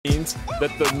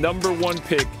that the number one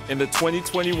pick in the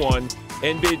 2021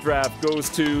 NBA draft goes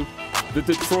to the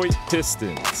Detroit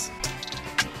Pistons.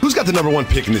 Who's got the number one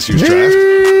pick in this year's draft?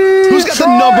 Who's got the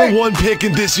number one pick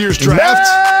in this year's draft?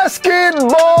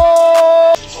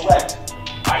 Basketball! Select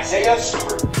Isaiah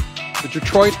Stewart. The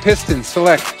Detroit Pistons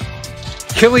select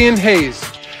Killian Hayes.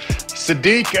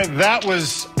 Sadiq, that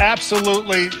was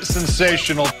absolutely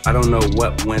sensational. I don't know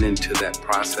what went into that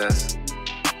process.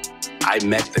 I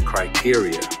met the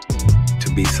criteria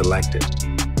to be selected,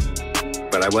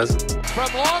 but I wasn't.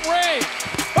 From long range.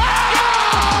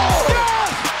 Oh!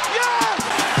 Yes!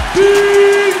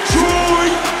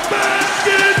 Detroit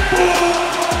basketball!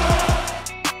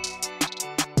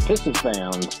 Pistons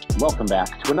fans, welcome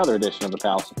back to another edition of the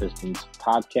Palace of Pistons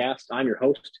Podcast. I'm your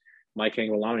host, Mike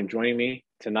Anguilano, and joining me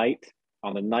tonight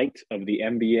on the night of the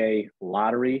NBA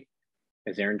lottery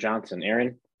is Aaron Johnson.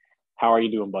 Aaron, how are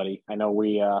you doing, buddy? I know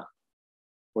we're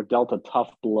dealt a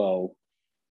tough blow.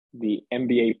 The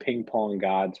NBA ping pong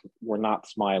gods were not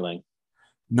smiling.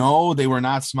 No, they were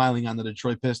not smiling on the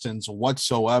Detroit Pistons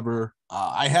whatsoever.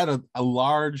 I had a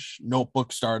large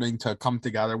notebook starting to come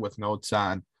together with notes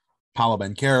on Paolo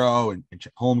Banchero and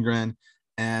Chet Holmgren,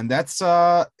 and that's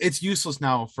it's useless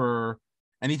now for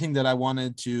anything that I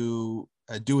wanted to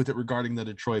do with it regarding the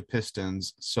Detroit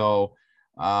Pistons. So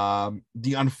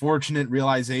the unfortunate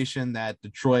realization that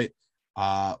Detroit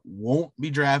won't be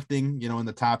drafting, in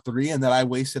the top three, and that I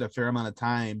wasted a fair amount of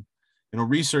time,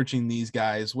 researching these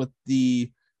guys with the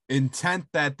intent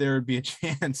that there would be a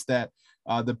chance that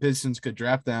the Pistons could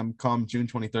draft them come June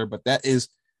 23rd. But that is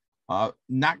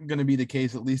not going to be the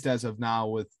case, at least as of now,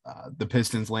 with the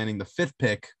Pistons landing the fifth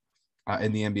pick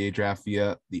in the NBA draft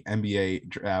via the NBA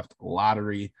draft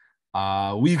lottery.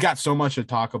 We've got so much to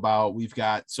talk about. We've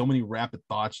got so many rapid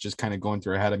thoughts just kind of going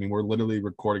through our head. I mean, we're literally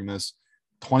recording this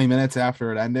 20 minutes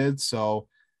after it ended. So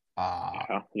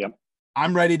yep.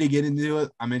 I'm ready to get into it.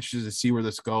 I'm interested to see where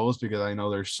this goes because I know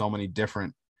there's so many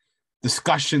different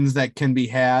discussions that can be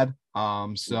had.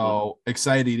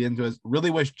 Excited to get into it. Really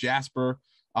wish Jasper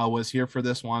was here for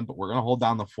this one, but we're going to hold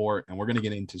down the fort and we're going to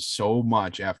get into so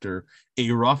much after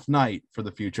a rough night for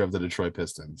the future of the Detroit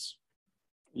Pistons.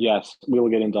 Yes, we will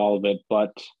get into all of it.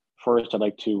 But first, I'd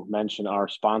like to mention our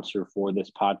sponsor for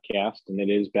this podcast, and it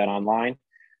is BetOnline.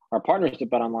 Our partners at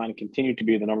BetOnline continue to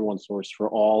be the number one source for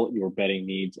all your betting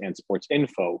needs and sports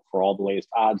info for all the latest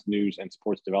odds, news, and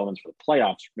sports developments for the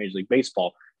playoffs, Major League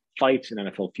Baseball, fights, and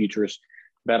NFL futures.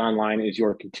 BetOnline is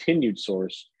your continued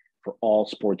source for all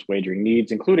sports wagering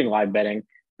needs, including live betting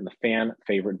and the fan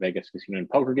favorite Vegas casino and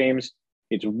poker games.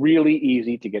 It's really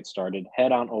easy to get started.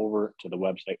 Head on over to the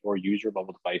website or use your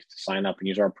mobile device to sign up and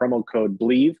use our promo code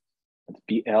BLEAV, that's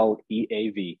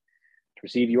BLEAV, to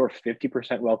receive your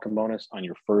 50% welcome bonus on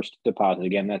your first deposit.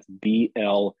 Again, that's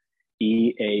BLEAV.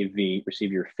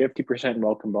 Receive your 50%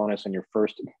 welcome bonus on your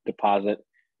first deposit.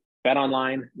 Bet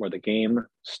online, where the game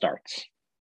starts.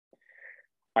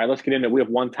 All right, let's get into it. We have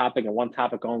one topic and one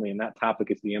topic only, and that topic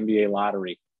is the NBA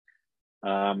lottery.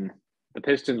 The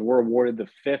Pistons were awarded the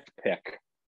fifth pick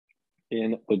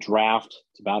in the draft.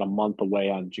 It's about a month away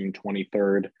on June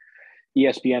 23rd.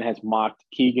 ESPN has mocked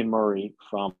Keegan Murray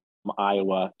from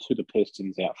Iowa to the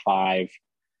Pistons at 5.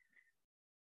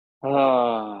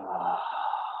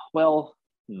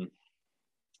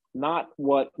 Not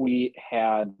what we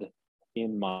had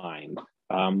in mind.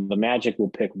 The Magic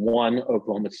will pick 1,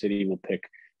 Oklahoma City will pick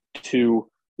 2,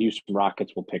 the Houston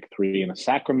Rockets will pick 3, and the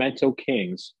Sacramento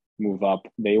Kings move up.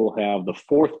 They will have the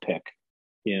 4th pick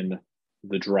in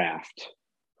the draft.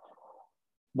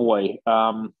 Boy,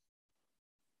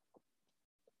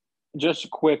 just a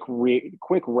quick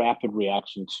rapid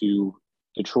reaction to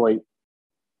Detroit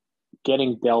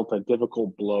getting dealt a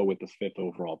difficult blow with the 5th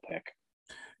overall pick.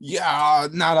 Yeah,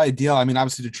 not ideal. I mean,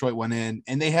 obviously Detroit went in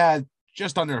and they had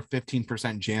just under a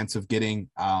 15% chance of getting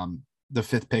the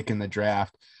 5th pick in the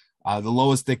draft. The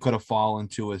lowest they could have fallen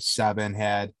to was 7,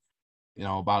 had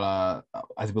about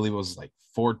I believe it was like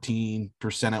 14%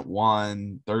 at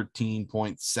 1,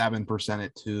 13.7%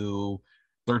 at 2,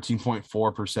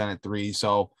 13.4% at 3.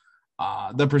 So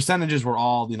the percentages were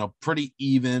all, pretty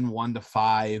even, 1 to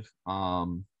 5.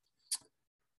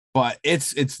 But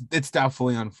it's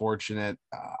definitely unfortunate.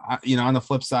 On the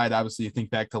flip side, obviously you think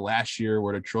back to last year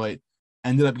where Detroit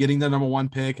ended up getting the number 1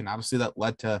 pick, and obviously that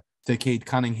led to Cade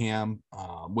Cunningham,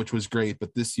 which was great.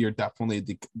 But this year,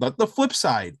 definitely the flip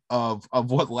side of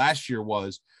what last year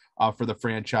was for the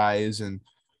franchise. And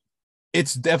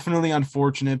it's definitely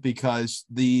unfortunate because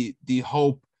the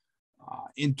hope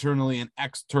internally and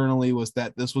externally was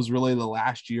that this was really the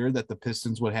last year that the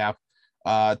Pistons would have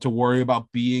to worry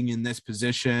about being in this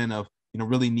position of,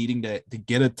 really needing to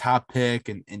get a top pick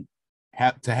and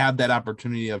have that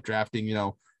opportunity of drafting,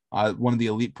 one of the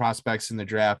elite prospects in the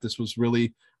draft. This was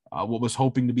really what was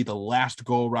hoping to be the last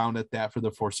go around at that for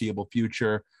the foreseeable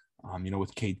future,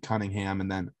 with Cade Cunningham,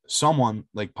 and then someone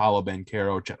like Paolo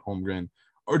Banchero, Chet Holmgren,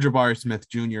 or Jabari Smith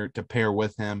Jr. to pair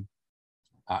with him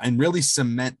and really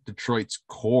cement Detroit's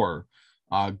core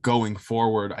going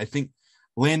forward. I think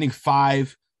landing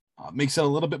 5 makes it a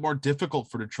little bit more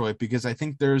difficult for Detroit because I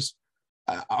think there's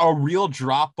a real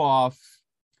drop off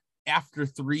after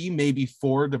 3, maybe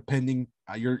 4, depending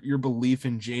your belief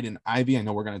in Jaden Ivey. I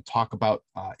know we're going to talk about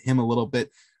him a little bit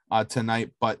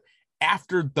tonight, but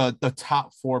after the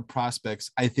top 4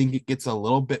 prospects, I think it gets a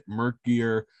little bit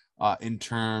murkier in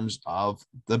terms of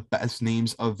the best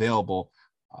names available.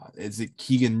 Is it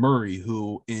Keegan Murray,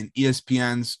 who in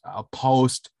ESPN's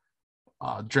post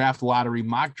draft lottery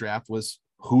mock draft was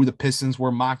who the Pistons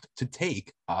were mocked to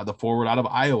take, the forward out of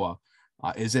Iowa?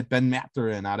 Is it Ben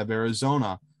Mathurin out of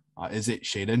Arizona? Is it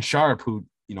Shaedon Sharpe, who,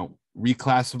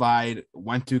 reclassified,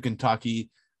 went to Kentucky,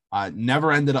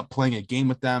 never ended up playing a game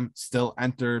with them, still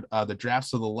entered the draft?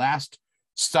 So the last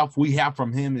stuff we have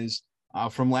from him is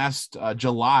from last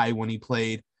July when he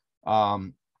played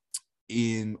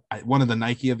in one of the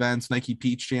Nike events, Nike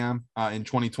Peach Jam in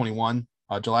 2021,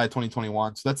 July of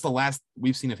 2021. So that's the last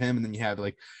we've seen of him. And then you have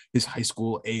like his high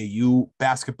school AAU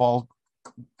basketball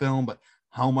film, but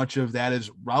how much of that is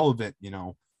relevant,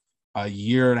 a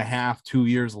year and a half, 2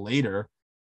 years later?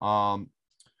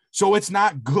 So it's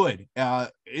not good.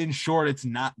 In short, it's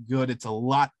not good. It's a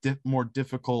lot more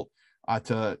difficult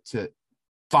to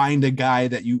find a guy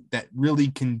that really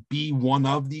can be one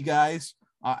of the guys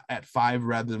at 5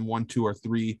 rather than 1, 2, or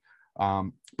 3.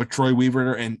 But Troy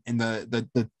Weaver and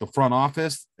the front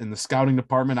office and the scouting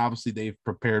department, obviously they've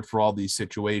prepared for all these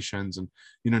situations. And,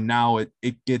 now it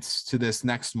gets to this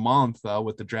next month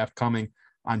with the draft coming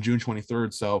on June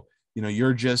 23rd. So,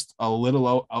 you're just a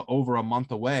little over a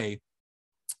month away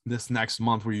this next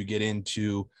month where you get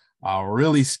into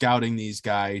really scouting these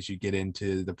guys. You get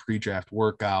into the pre-draft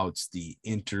workouts, the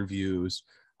interviews.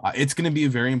 It's going to be a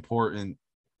very important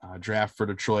draft for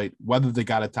Detroit, whether they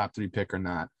got a top 3 pick or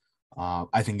not.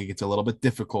 I think it gets a little bit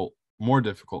more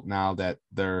difficult now that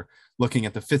they're looking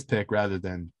at the 5th pick rather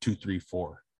than 2, 3,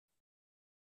 4.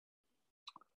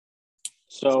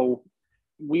 So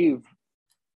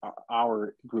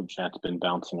our group chat's been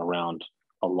bouncing around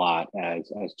a lot as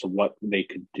to what they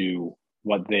could do,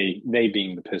 what they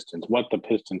being the Pistons, what the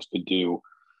Pistons could do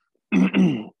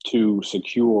to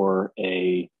secure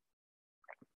a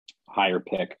higher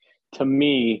pick. To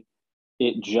me,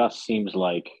 it just seems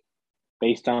like,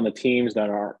 based on the teams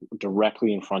that are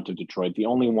directly in front of Detroit, the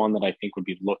only one that I think would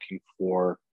be looking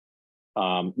for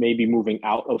maybe moving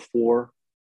out of 4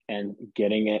 and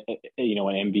getting an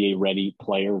NBA ready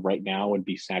player right now would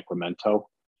be Sacramento.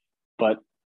 But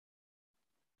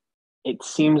it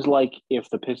seems like if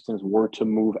the Pistons were to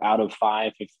move out of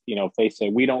 5, if they say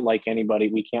we don't like anybody,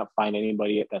 we can't find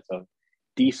anybody that's a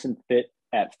decent fit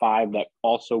at 5 that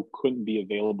also couldn't be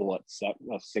available at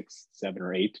 6, 7,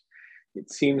 or 8, it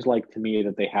seems like to me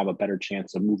that they have a better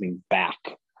chance of moving back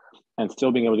and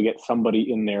still being able to get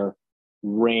somebody in their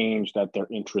range that they're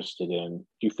interested in.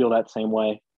 Do you feel that same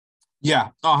way? Yeah,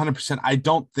 100%. I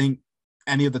don't think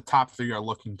any of the top 3 are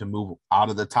looking to move out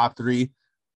of the top 3.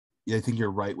 I think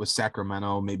you're right with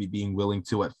Sacramento maybe being willing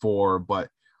to at 4, but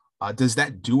does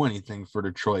that do anything for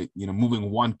Detroit,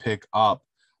 moving 1 pick up?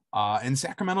 And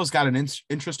Sacramento's got an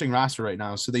interesting roster right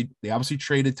now. So they obviously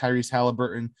traded Tyrese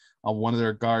Halliburton, one of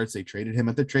their guards. They traded him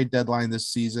at the trade deadline this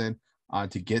season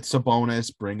to get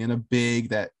Sabonis, bring in a big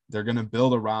that they're going to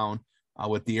build around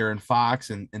with De'Aaron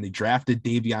Fox, and they drafted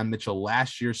Davion Mitchell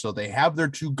last year. So they have their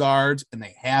 2 guards and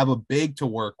they have a big to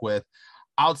work with.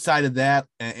 Outside of that,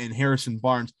 and Harrison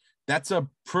Barnes, that's a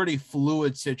pretty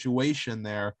fluid situation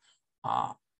there.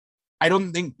 I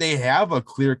don't think they have a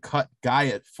clear-cut guy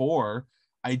at 4.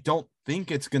 I don't think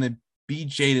it's going to be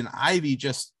Jaden Ivey,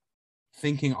 just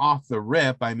thinking off the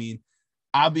rip. I mean,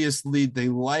 obviously they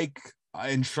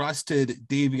entrusted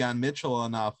Davion Mitchell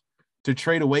enough to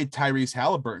trade away Tyrese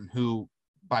Halliburton, who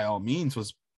by all means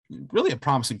was really a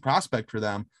promising prospect for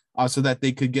them, so that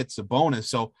they could get Sabonis.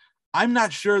 So I'm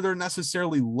not sure they're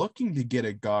necessarily looking to get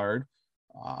a guard,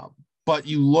 but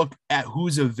you look at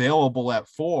who's available at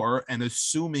 4, and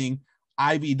assuming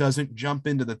Ivy doesn't jump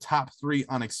into the top 3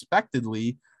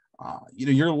 unexpectedly,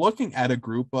 you're looking at a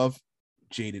group of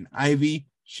Jaden Ivey,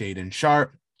 Shaedon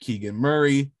Sharpe, Keegan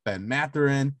Murray, Ben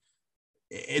Mathurin.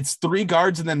 It's 3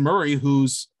 guards and then Murray,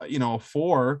 who's, a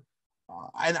 4.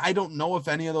 And I don't know if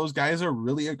any of those guys are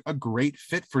really a great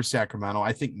fit for Sacramento.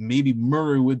 I think maybe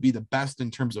Murray would be the best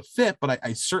in terms of fit, but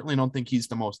I certainly don't think he's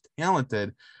the most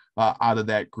talented. out of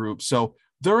that group. So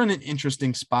they're in an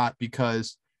interesting spot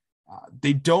because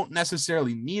they don't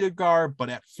necessarily need a guard, but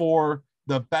at 4,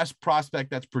 the best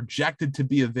prospect that's projected to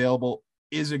be available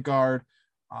is a guard.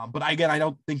 But again, I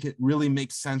don't think it really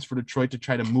makes sense for Detroit to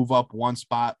try to move up one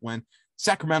spot when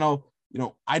Sacramento,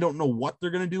 I don't know what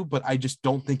they're going to do, but I just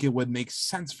don't think it would make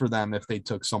sense for them if they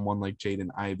took someone like Jaden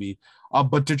Ivey.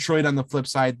 But Detroit, on the flip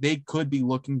side, they could be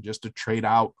looking just to trade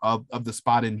out of the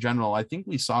spot in general. I think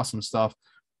we saw some stuff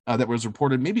that was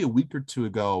reported maybe a week or two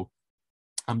ago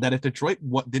that if Detroit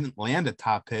didn't land a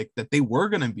top pick, that they were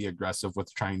going to be aggressive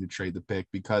with trying to trade the pick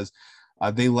because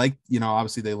they liked,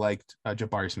 obviously they liked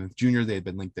Jabari Smith Jr. They had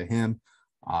been linked to him.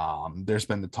 There's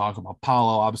been the talk about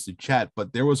Paolo, obviously Chet,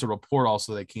 but there was a report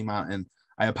also that came out, and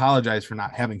I apologize for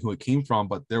not having who it came from,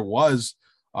 but there was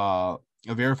a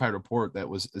verified report that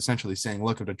was essentially saying,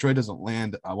 look, if Detroit doesn't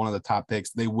land one of the top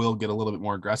picks, they will get a little bit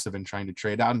more aggressive in trying to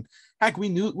trade out. And heck, we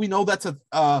know that's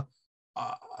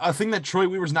a thing that Troy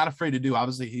Weaver's not afraid to do.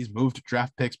 Obviously, he's moved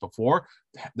draft picks before.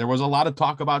 There was a lot of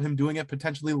talk about him doing it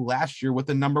potentially last year with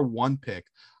the number 1 pick.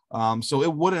 So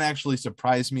it wouldn't actually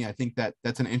surprise me. I think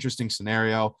that's an interesting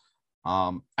scenario.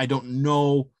 I don't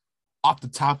know off the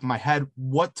top of my head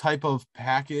what type of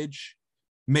package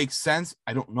makes sense.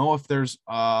 I don't know if there's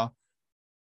a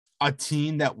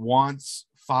team that wants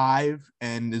 5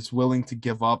 and is willing to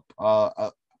give up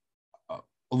a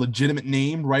legitimate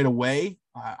name right away.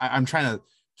 I'm trying to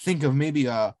think of maybe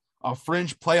a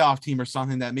fringe playoff team or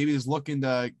something that maybe is looking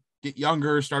to get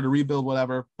younger, start a rebuild,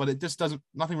 whatever, but it just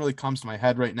nothing really comes to my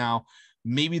head right now.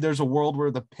 Maybe there's a world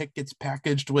where the pick gets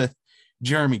packaged with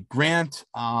Jeremy Grant.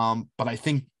 But I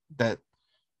think that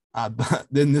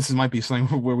then this might be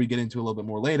something where we get into a little bit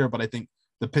more later, but I think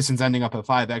the Pistons ending up at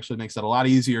 5 actually makes it a lot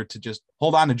easier to just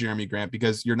hold on to Jeremy Grant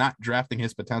because you're not drafting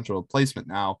his potential replacement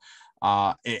now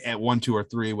at 1, 2, or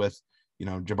 3 with,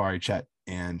 Jabari, Chet,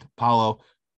 and Paolo.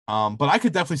 But I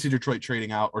could definitely see Detroit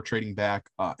trading out or trading back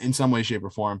in some way, shape, or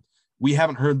form. We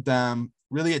haven't heard them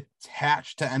really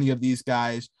attached to any of these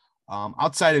guys.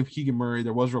 Outside of Keegan Murray,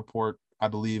 there was a report, I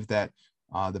believe, that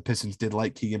the Pistons did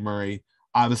like Keegan Murray.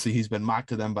 Obviously, he's been mocked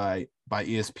to them by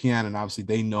ESPN, and obviously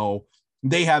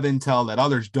they have intel that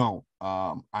others don't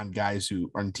on guys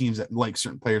who are on teams that like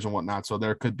certain players and whatnot. So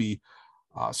there could be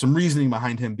some reasoning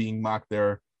behind him being mocked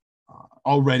there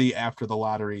already after the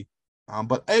lottery.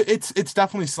 But it's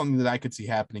definitely something that I could see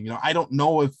happening. I don't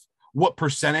know what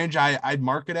percentage I'd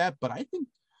mark it at, but I think,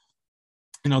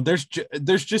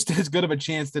 there's just as good of a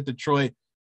chance that Detroit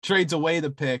trades away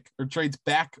the pick or trades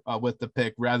back with the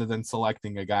pick rather than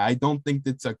selecting a guy. I don't think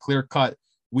it's a clear cut.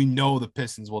 We know the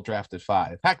Pistons will draft at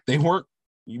 5. Heck,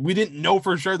 we didn't know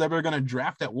for sure that we were going to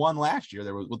draft at 1 last year.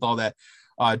 There was with all that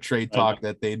trade talk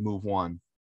that they'd move 1.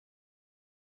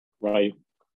 Right.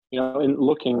 In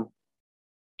looking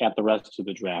at the rest of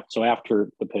the draft. So after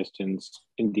the Pistons,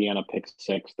 Indiana picks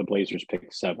 6, the Blazers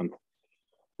pick 7th.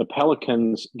 The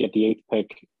Pelicans get the 8th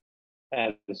pick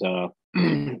as a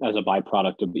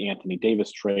byproduct of the Anthony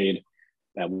Davis trade.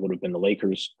 That would have been the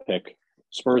Lakers pick.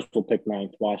 Spurs will pick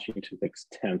 9th. Washington picks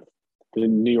 10th. The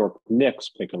New York Knicks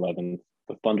pick 11th.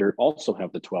 The Thunder also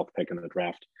have the 12th pick in the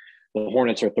draft. The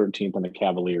Hornets are 13th, and the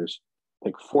Cavaliers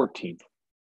pick 14th.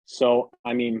 So,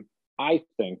 I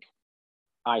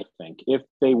think if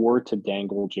they were to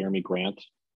dangle Jeremy Grant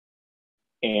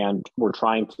and we're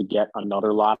trying to get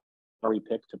another lottery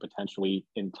pick to potentially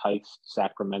entice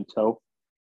Sacramento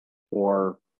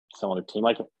or some other team,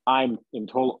 I'm in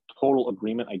total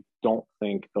agreement. I don't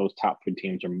think those top 3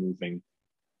 teams are moving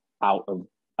out of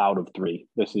 3.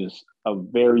 This is a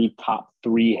very top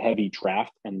 3 heavy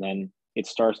draft, and then it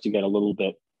starts to get a little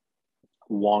bit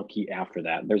wonky after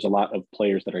that. There's a lot of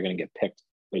players that are going to get picked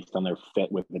based on their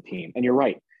fit with the team. And you're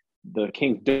right. The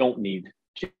Kings don't need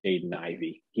Jaden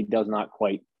Ivey. He does not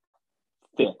quite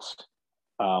fit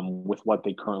with what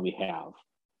they currently have.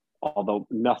 Although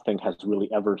nothing has really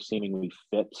ever seemingly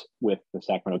fit with the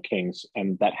Sacramento Kings,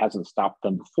 and that hasn't stopped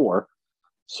them before.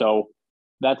 So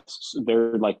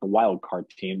they're like the wild card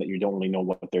team that you don't really know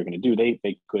what they're going to do.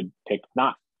 They could pick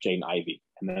not Jaden Ivey,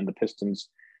 and then the Pistons,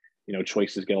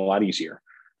 choices get a lot easier.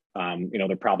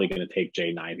 They're probably going to take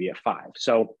Jaden Ivey at 5.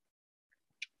 So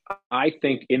I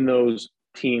think in those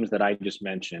teams that I just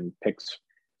mentioned, picks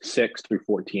 6 through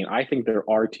 14, I think there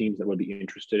are teams that would be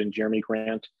interested in Jeremy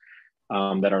Grant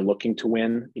that are looking to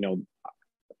win.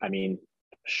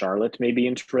 Charlotte may be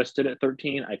interested at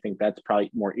 13. I think that's probably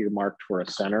more earmarked for a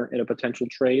center in a potential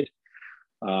trade.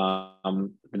 The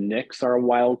Knicks are a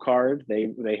wild card.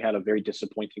 They had a very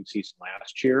disappointing season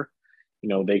last year.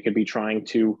 They could be trying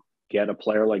to get a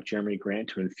player like Jeremy Grant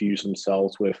to infuse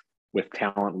themselves with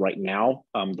talent right now.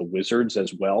 The Wizards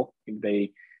as well.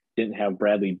 They didn't have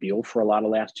Bradley Beal for a lot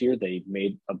of last year. They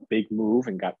made a big move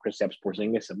and got Kristaps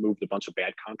Porzingis and moved a bunch of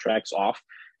bad contracts off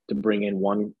to bring in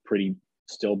one pretty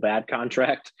still bad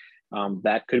contract.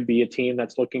 That could be a team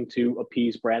that's looking to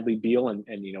appease Bradley Beal and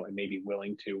maybe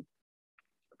willing to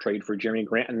trade for Jeremy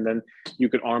Grant. And then you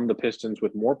could arm the Pistons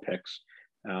with more picks,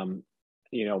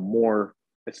 more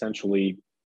essentially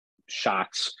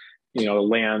shots,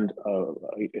 land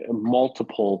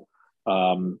multiple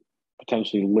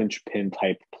potentially linchpin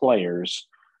type players.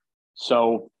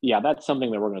 So yeah, that's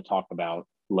something that we're going to talk about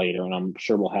later. And I'm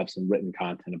sure we'll have some written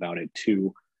content about it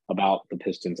too, about the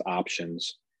Pistons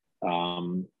options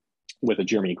with a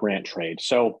Jeremy Grant trade.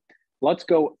 So let's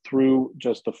go through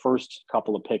just the first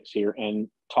couple of picks here and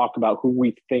talk about who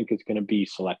we think is going to be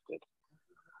selected.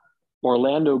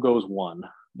 Orlando goes 1.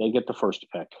 They get the first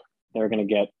pick. They're going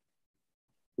to get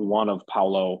one of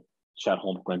Paolo, Chet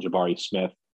Holmgren, Jabari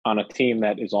Smith on a team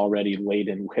that is already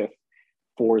laden with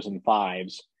 4s and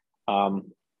 5s.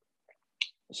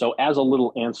 So as a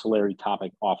little ancillary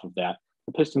topic off of that,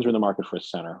 the Pistons are in the market for a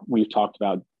center. We've talked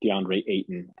about DeAndre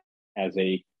Ayton as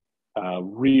a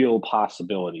real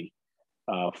possibility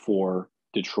for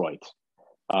Detroit.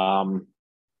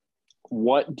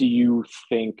 What do you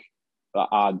think the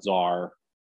odds are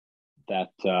that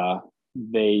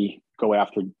they go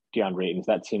after DeAndre Ayton? Does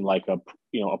that seem like a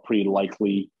pretty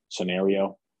likely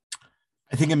scenario?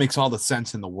 I think it makes all the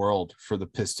sense in the world for the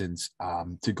Pistons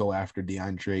to go after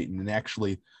DeAndre Ayton. And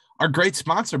actually, our great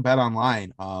sponsor,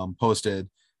 BetOnline, posted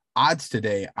odds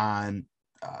today on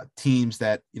teams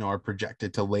that are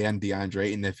projected to land DeAndre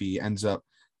Ayton if he ends up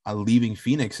leaving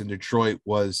Phoenix. And Detroit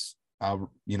was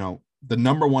the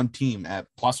number one team at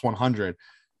plus 100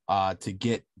 to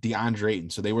get DeAndre Ayton.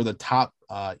 So they were the top.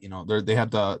 They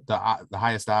had the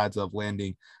highest odds of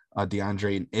landing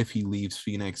DeAndre Ayton if he leaves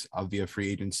Phoenix via free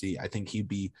agency. I think he'd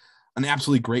be an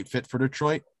absolutely great fit for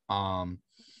Detroit.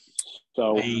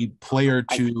 So a player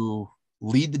to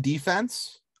lead the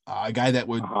defense, a guy that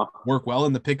would work well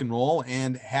in the pick and roll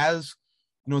and has,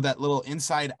 that little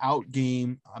inside out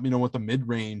game, with the mid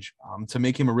range to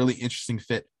make him a really interesting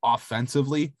fit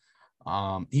offensively.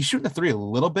 He's shooting the three a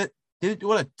little bit, didn't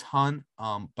do it a ton,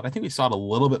 but I think we saw it a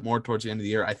little bit more towards the end of the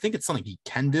year. I think it's something he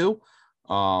can do.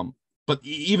 But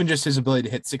even just his ability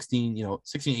to hit 16,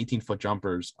 18 foot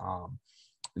jumpers,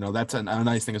 that's a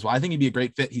nice thing as well. I think he'd be a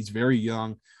great fit. He's very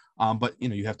young. But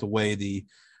you have to weigh the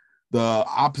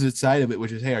opposite side of it,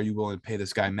 which is, hey, are you willing to pay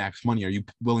this guy max money? Are you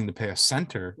willing to pay a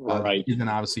center? Right. Even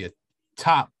obviously a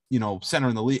top, center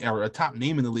in the league or a top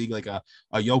name in the league, like a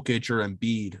Jokic or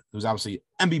Embiid, who's obviously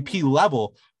MVP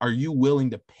level. Are you willing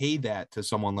to pay that to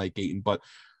someone like Ayton? But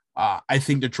I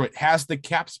think Detroit has the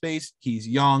cap space. He's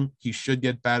young. He should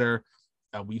get better.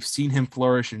 We've seen him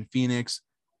flourish in Phoenix.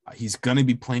 He's going to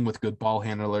be playing with good ball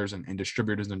handlers and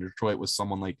distributors in Detroit with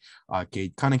someone like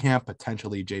Cade Cunningham,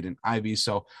 potentially Jaden Ivey.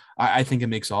 So I think it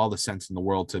makes all the sense in the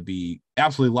world to be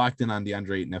absolutely locked in on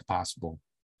DeAndre Ayton if possible.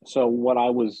 So what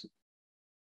I was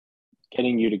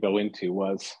getting you to go into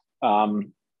was the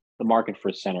market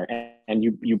for center. And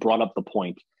you brought up the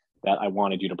point that I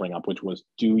wanted you to bring up, which was,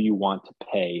 do you want to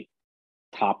pay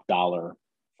top dollar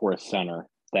for a center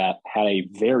that had a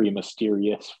very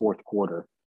mysterious fourth quarter?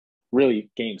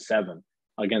 Really, game 7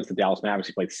 against the Dallas Mavericks,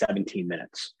 he played 17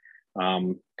 minutes.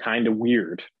 Kind of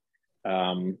weird.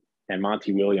 And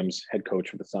Monty Williams, head coach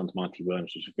for the Suns, Monty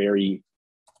Williams, was very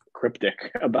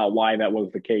cryptic about why that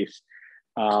was the case.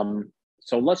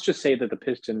 So let's just say that the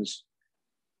Pistons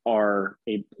are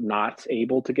not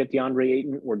able to get DeAndre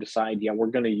Ayton or decide, we're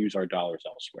going to use our dollars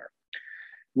elsewhere.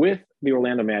 With the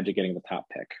Orlando Magic getting the top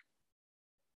pick,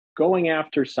 going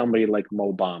after somebody like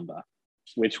Mo Bamba,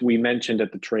 which we mentioned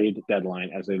at the trade deadline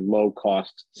as a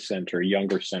low-cost center,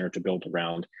 younger center to build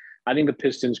around. I think the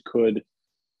Pistons could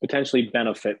potentially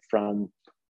benefit from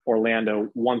Orlando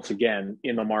once again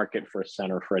in the market for a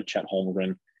center for a Chet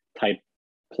Holmgren type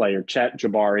player. Chet,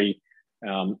 Jabari,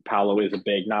 Paolo is a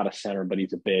big, not a center, but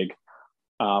he's a big.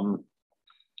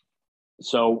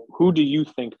 So who do you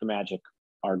think the Magic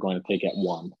are going to take at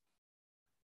 1?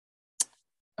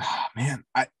 Man,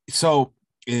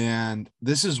 and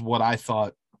this is what I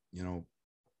thought,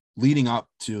 leading up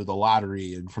to the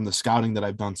lottery and from the scouting that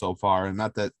I've done so far, and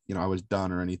not that, I was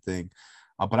done or anything,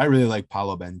 but I really like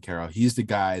Paolo Banchero. He's the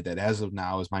guy that as of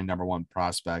now is my number one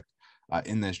prospect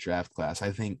in this draft class.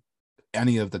 I think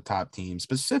any of the top teams,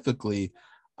 specifically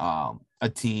a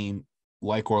team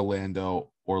like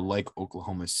Orlando or like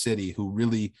Oklahoma City, who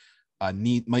really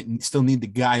might still need the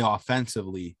guy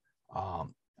offensively,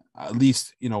 at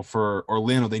least, for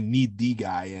Orlando, they need the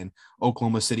guy, and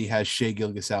Oklahoma City has Shai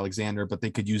Gilgeous-Alexander, but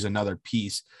they could use another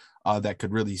piece that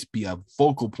could really be a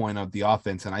focal point of the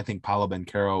offense. And I think Paolo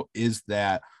Banchero is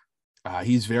that.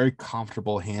 He's very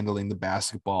comfortable handling the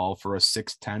basketball for a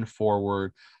 6'10"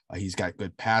 forward. He's got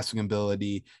good passing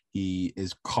ability. He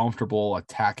is comfortable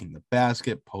attacking the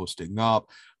basket, posting up.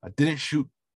 Didn't shoot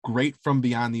great from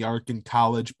beyond the arc in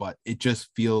college, but it just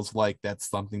feels like that's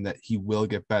something that he will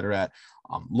get better at.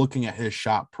 Looking at his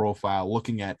shot profile,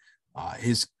 looking at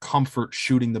his comfort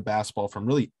shooting the basketball from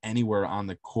really anywhere on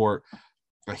the court.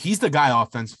 He's the guy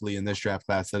offensively in this draft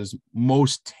class that is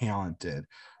most talented.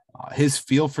 His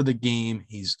feel for the game,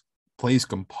 he's plays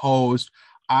composed.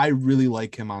 I really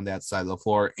like him on that side of the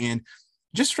floor. And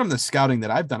just from the scouting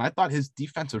that I've done, I thought his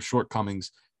defensive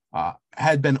shortcomings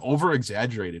had been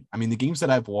over-exaggerated. I mean, the games that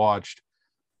I've watched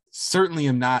certainly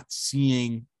am not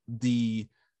seeing the,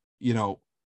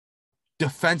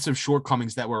 defensive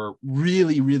shortcomings that were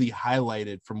really, really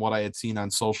highlighted from what I had seen on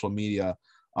social media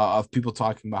of people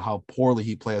talking about how poorly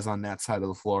he plays on that side of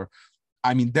the floor.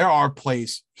 I mean, there are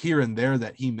plays here and there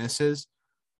that he misses,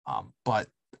 but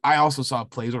I also saw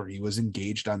plays where he was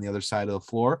engaged on the other side of the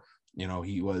floor.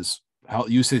 He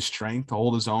used his strength to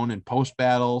hold his own in post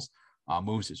battles,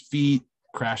 moves his feet,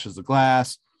 crashes the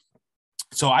glass.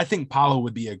 So I think Paolo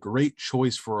would be a great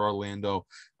choice for Orlando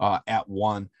at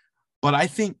 1. But I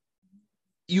think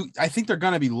they're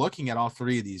going to be looking at all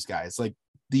three of these guys. Like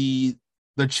the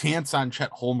chance on Chet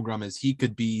Holmgren is he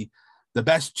could be the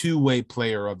best two-way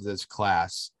player of this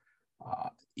class.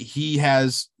 He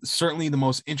has certainly the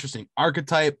most interesting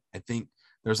archetype. I think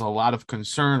there's a lot of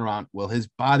concern around, will his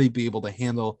body be able to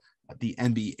handle the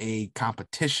NBA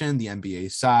competition, the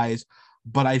NBA size?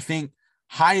 But I think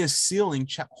highest ceiling,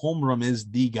 Chet Holmgren is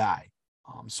the guy.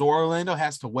 So Orlando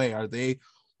has to weigh, are they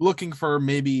looking for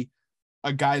maybe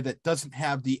a guy that doesn't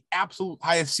have the absolute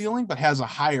highest ceiling, but has a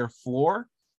higher floor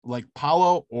like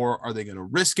Paolo, or are they going to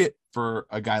risk it for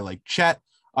a guy like Chet?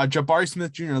 Jabari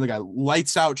Smith Jr., the guy,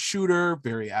 lights out shooter,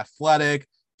 very athletic,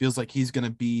 feels like he's going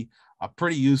to be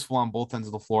pretty useful on both ends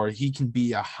of the floor. He can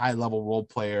be a high level role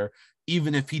player,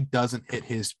 even if he doesn't hit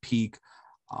his peak.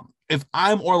 If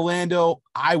I'm Orlando,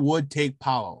 I would take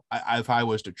Paolo. If I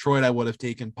was Detroit, I would have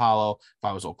taken Paolo. If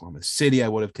I was Oklahoma City, I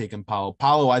would have taken Paolo.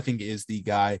 Paolo, I think, is the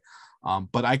guy,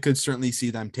 but I could certainly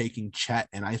see them taking Chet,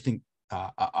 and I think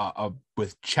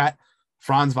with Chet,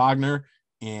 Franz Wagner,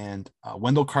 and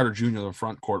Wendell Carter Jr. in the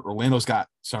front court, Orlando's got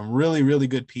some really, really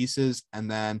good pieces. And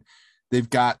then they've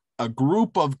got a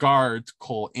group of guards,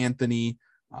 Cole Anthony,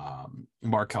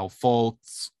 Markelle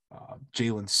Fultz,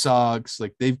 Jalen Suggs.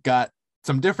 Like, they've got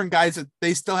some different guys that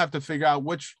they still have to figure out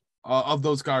which of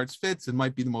those guards fits and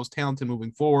might be the most talented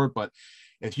moving forward. But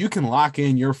if you can lock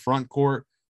in your front court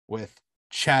with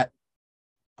Chet,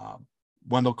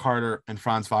 Wendell Carter, and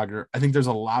Franz Wagner, I think there's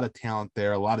a lot of talent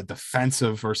there, a lot of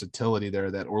defensive versatility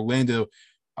there that Orlando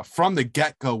from the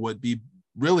get-go would be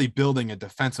really building a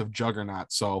defensive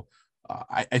juggernaut. So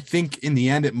I think in the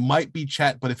end it might be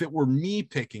Chet, but if it were me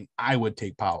picking, I would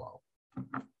take Paolo.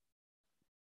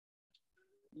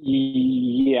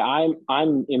 Yeah,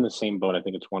 I'm in the same boat. I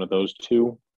think it's one of those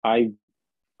two. I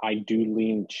do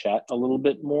lean Chet a little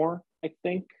bit more, I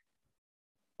think.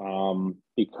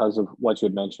 Because of what you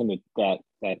had mentioned,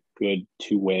 that good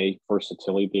two-way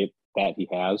versatility that he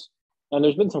has. And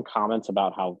there's been some comments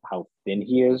about how thin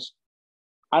he is.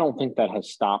 I don't think that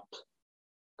has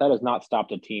not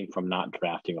stopped a team from not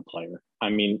drafting a player.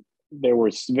 I mean, there were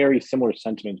very similar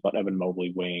sentiments about Evan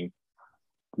Mobley weighing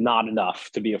not enough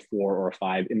to be a 4 or a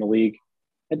 5 in the league.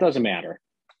 It doesn't matter.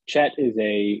 Chet is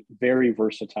a very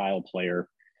versatile player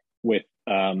with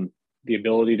the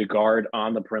ability to guard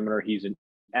on the perimeter. He's an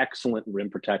excellent rim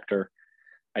protector.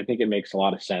 I think it makes a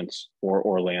lot of sense for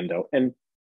Orlando. And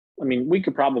I mean, we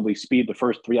could probably speed the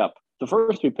first three up. The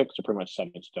first 3 picks are pretty much set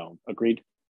in stone. Agreed?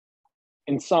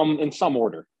 In some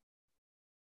order.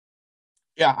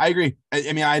 Yeah, I agree.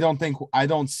 I mean, I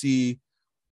don't see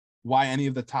why any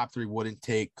of the top 3 wouldn't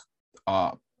take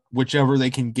whichever they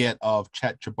can get of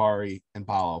Chet, Jabari, and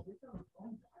Paolo.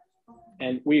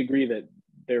 And we agree that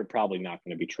they're probably not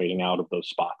going to be trading out of those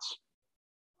spots.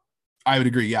 I would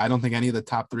agree. Yeah, I don't think any of the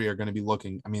top 3 are going to be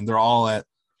looking. I mean, they're all at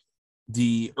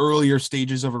the earlier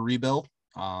stages of a rebuild,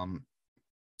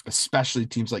 especially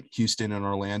teams like Houston and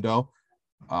Orlando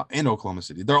and Oklahoma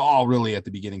City. They're all really at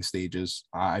the beginning stages.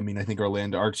 I mean, I think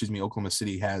Oklahoma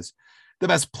City has the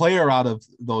best player out of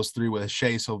those 3 with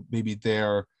Shea, so maybe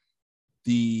they're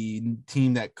the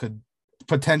team that could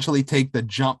potentially take the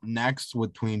jump next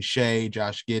between Shea,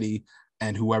 Josh Giddey,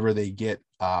 and whoever they get,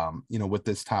 with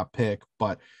this top pick.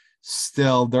 But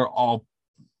still, they're all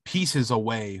pieces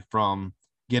away from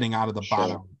getting out of the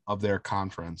bottom of their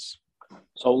conference.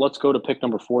 So let's go to pick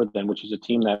number 4 then, which is a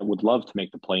team that would love to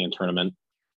make the play-in tournament.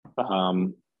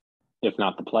 if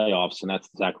not the playoffs, and that's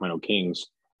the Sacramento Kings.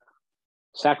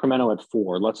 Sacramento at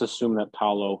 4. Let's assume that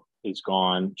Paolo is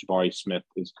gone, Jabari Smith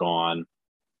is gone,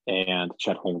 and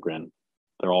Chet Holmgren.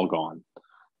 They're all gone.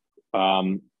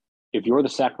 If you're the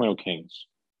Sacramento Kings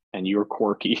and you're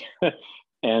quirky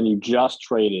and you just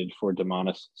traded for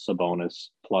Domantas Sabonis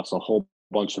plus a whole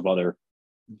bunch of other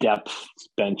depth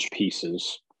bench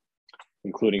pieces,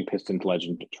 including Pistons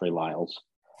legend Trey Lyles,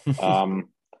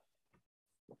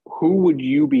 who would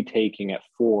you be taking at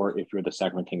 4 if you're the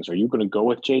Sacramento Kings? Are you going to go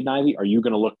with Jaden Ivey? Are you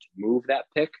going to look to move that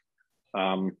pick?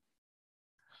 Are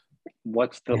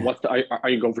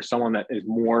you going for someone that is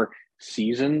more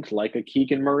seasoned, like a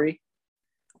Keegan Murray?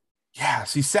 Yeah,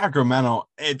 see, Sacramento,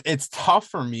 it's tough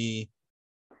for me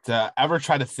to ever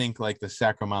try to think like the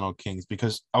Sacramento Kings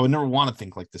because I would never want to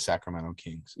think like the Sacramento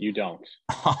Kings. You don't.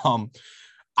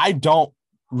 I don't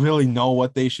really know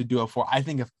what they should do it for. I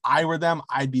think if I were them,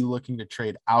 I'd be looking to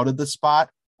trade out of the spot,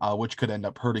 which could end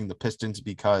up hurting the Pistons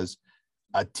because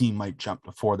a team might jump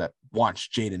to 4 that wants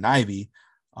Jaden Ivey,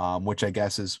 which I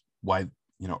guess is why,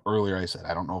 earlier I said,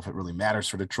 I don't know if it really matters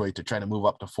for Detroit to try to move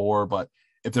up to 4, but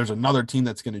if there's another team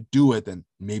that's going to do it, then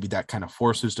maybe that kind of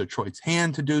forces Detroit's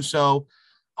hand to do so.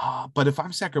 But if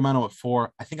I'm Sacramento at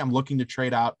 4, I think I'm looking to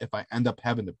trade out if I end up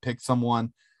having to pick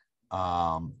someone.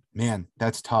 Man,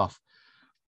 that's tough.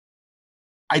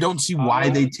 I don't see why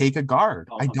they take a guard.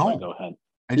 I don't. Go ahead.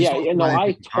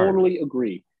 I totally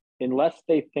agree. Unless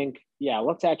they think,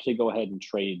 let's actually go ahead and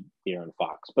trade De'Aaron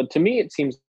Fox. But to me, it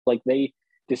seems like they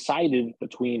decided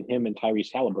between him and Tyrese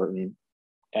Halliburton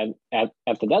at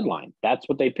the deadline. That's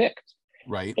what they picked.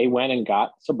 Right. They went and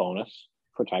got Sabonis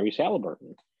for Tyrese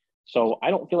Halliburton. So I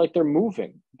don't feel like they're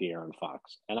moving De'Aaron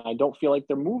Fox, and I don't feel like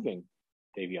they're moving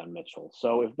Davion Mitchell.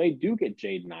 So if they do get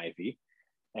Jaden Ivey,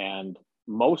 and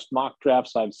most mock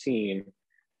drafts I've seen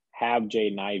have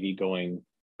Jaden Ivey going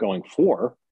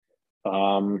 4,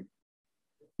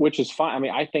 which is fine. I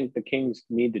mean, I think the Kings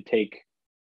need to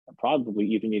probably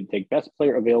either need to take best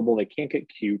player available. They can't get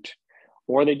cute,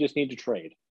 or they just need to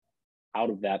trade out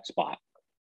of that spot.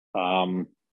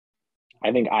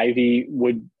 I think Ivey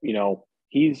would,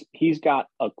 he's got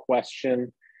a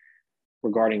question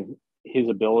regarding his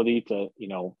ability to,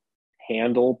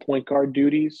 handle point guard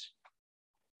duties.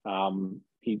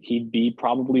 He'd be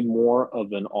probably more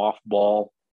of an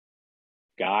off-ball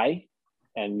guy,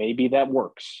 and maybe that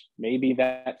works. Maybe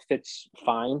that fits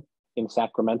fine in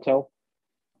Sacramento.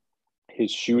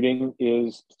 His shooting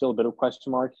is still a bit of a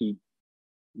question mark. He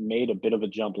made a bit of a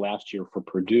jump last year for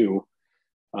Purdue,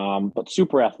 but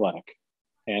super athletic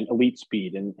and elite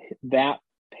speed. And that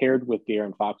paired with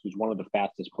De'Aaron Fox, who's one of the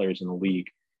fastest players in the league,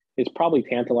 is probably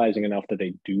tantalizing enough that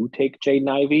they do take Jaden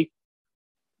Ivey.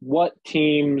 What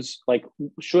teams,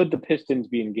 should the Pistons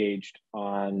be engaged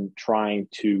on trying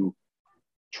to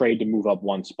trade to move up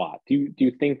one spot? Do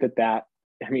you think that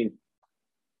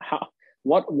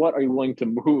what are you willing to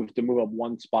move up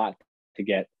one spot to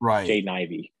get Jaden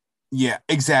Ivey? Yeah,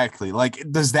 exactly.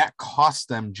 Does that cost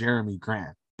them Jeremy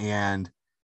Grant? And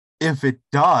if it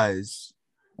does,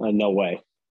 no way.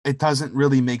 It doesn't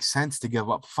really make sense to give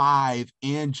up 5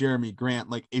 and Jeremy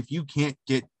Grant. If you can't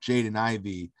get Jaden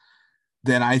Ivey,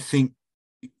 then I think,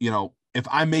 if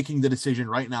I'm making the decision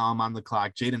right now, I'm on the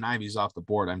clock, Jaden Ivey's off the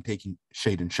board, I'm taking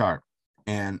Shaedon Sharpe.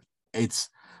 And it's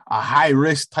a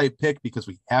high-risk type pick because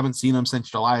we haven't seen him since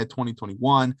July of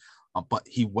 2021, but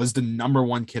he was the number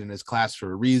 1 kid in his class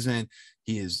for a reason.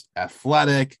 He is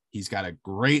athletic. He's got a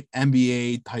great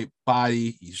NBA-type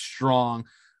body. He's strong,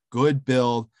 good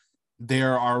build.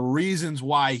 There are reasons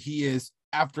why he is,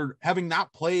 after having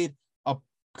not played a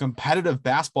competitive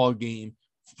basketball game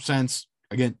since,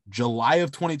 again, July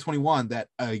of 2021, that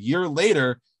a year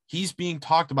later, he's being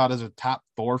talked about as a top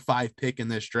 4 or 5 pick in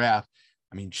this draft.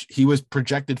 I mean, he was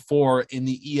projected 4 in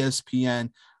the ESPN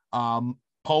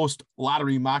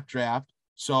post-lottery mock draft.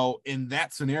 So in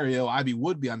that scenario, Ivy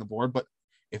would be on the board. But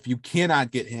if you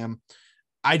cannot get him,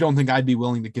 I don't think I'd be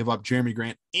willing to give up Jeremy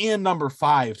Grant and number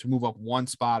 5 to move up one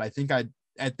spot. I think I'd,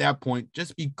 at that point,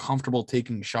 just be comfortable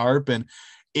taking Sharpe. And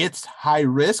it's high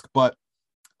risk, but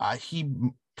he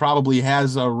probably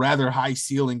has a rather high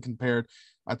ceiling compared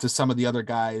to some of the other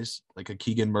guys like a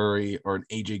Keegan Murray or an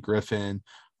AJ Griffin.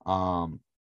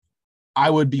 I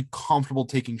would be comfortable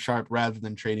taking Sharpe rather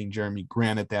than trading Jeremy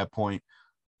Grant at that point.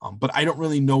 But I don't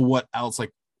really know what else.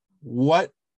 What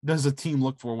does a team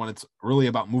look for when it's really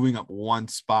about moving up one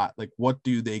spot? What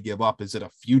do they give up? Is it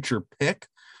a future pick?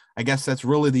 I guess that's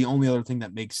really the only other thing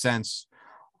that makes sense.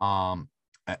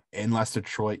 Unless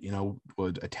Detroit,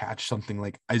 would attach something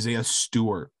like Isaiah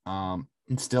Stewart. And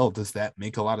still, does that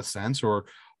make a lot of sense? Or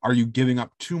are you giving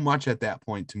up too much at that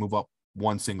point to move up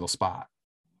one single spot?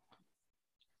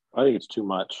 I think it's too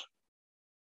much.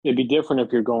 It'd be different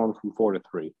if you're going from 4 to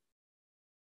 3.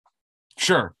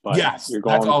 Sure. But yes. you're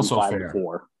going that's from also 5 fair. to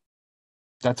 4.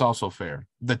 That's also fair.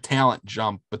 The talent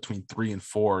jump between 3 and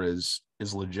 4 is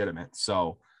legitimate.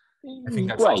 So I think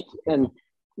that's right. And,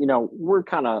 we're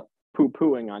kind of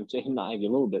poo-pooing on Jaden Ivey a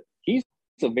little bit. He's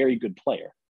a very good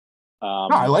player. No,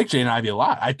 I like Jaden Ivey a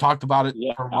lot. I talked about it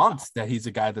Yeah. for months that he's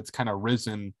a guy that's kind of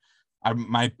risen.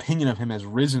 My opinion of him has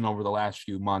risen over the last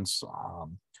few months.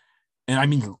 And I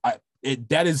mean,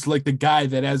 that is like the guy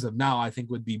that as of now, I think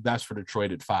would be best for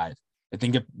Detroit at 5. I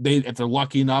think if they're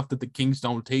lucky enough that the Kings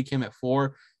don't take him at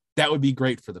 4, that would be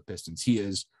great for the Pistons. He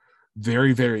is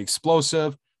very, very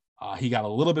explosive. He got a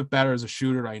little bit better as a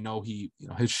shooter. I know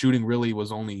his shooting really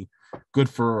was only good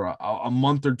for a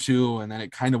month or two, and then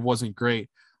it kind of wasn't great.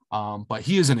 But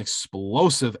he is an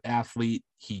explosive athlete.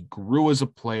 He grew as a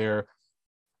player.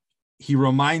 He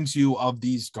reminds you of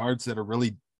these guards that are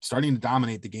really starting to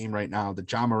dominate the game right now. The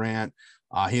Ja Morant,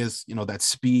 he has, that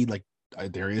speed like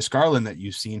Darius Garland that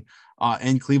you've seen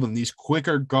in Cleveland. These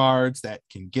quicker guards that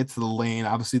can get to the lane.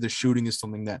 Obviously, the shooting is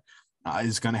something that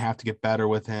is going to have to get better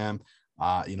with him.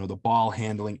 The ball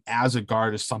handling as a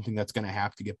guard is something that's going to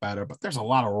have to get better. But there's a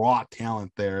lot of raw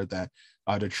talent there that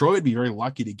Detroit would be very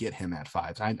lucky to get him at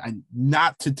 5. I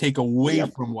not to take away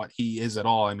from what he is at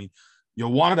all. I mean, you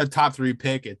wanted a top 3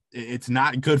 pick. It's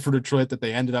not good for Detroit that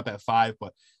they ended up at 5,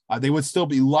 but they would still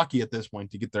be lucky at this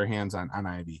point to get their hands on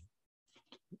Ivy.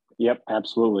 Yep,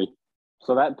 absolutely.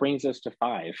 So that brings us to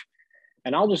 5.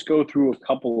 And I'll just go through a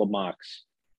couple of mocks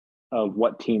of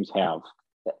what teams have.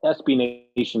 The SB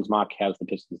Nation's mock has the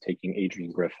Pistons taking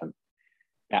Adrian Griffin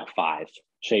at 5.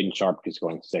 Shaedon Sharpe is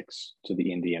going 6 to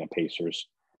the Indiana Pacers.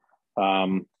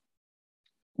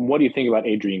 What do you think about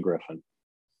Adrian Griffin?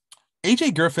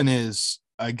 AJ Griffin is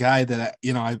a guy that,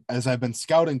 as I've been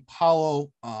scouting Paolo,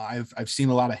 I've seen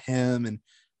a lot of him and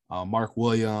Mark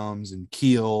Williams and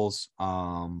Keels.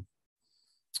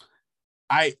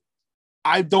 I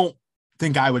don't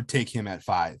think I would take him at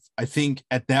 5. I think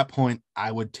at that point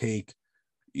I would take,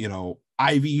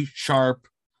 Ivy, Sharpe.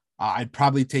 I'd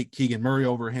probably take Keegan Murray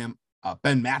over him.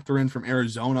 Ben Mathurin from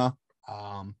Arizona.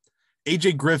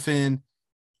 AJ Griffin,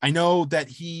 I know that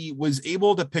he was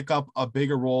able to pick up a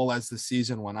bigger role as the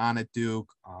season went on at Duke.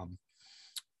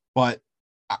 But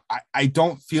I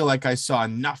don't feel like I saw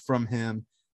enough from him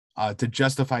to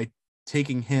justify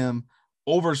taking him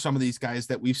over some of these guys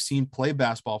that we've seen play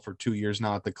basketball for 2 years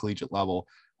now at the collegiate level.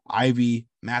 Ivy,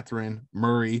 Mathurin,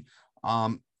 Murray.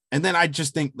 And then I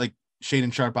just think like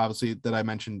Shaedon Sharpe, obviously, that I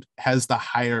mentioned, has the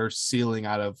higher ceiling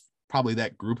out of probably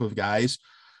that group of guys.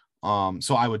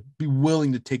 So I would be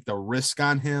willing to take the risk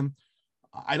on him.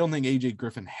 I don't think AJ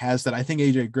Griffin has that. I think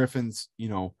AJ Griffin's,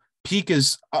 peak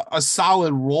is a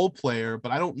solid role player,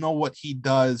 but I don't know what he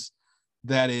does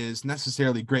that is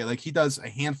necessarily great. Like he does a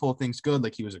handful of things good.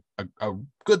 Like he was a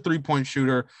good 3-point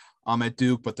shooter at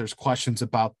Duke, but there's questions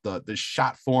about the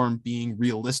shot form being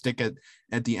realistic at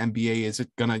the NBA. Is it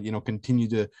gonna,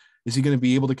 is he going to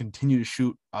be able to continue to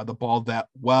shoot the ball that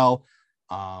well?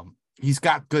 He's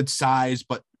got good size,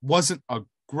 but wasn't a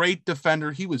great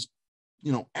defender. He was,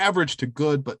 average to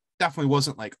good, but definitely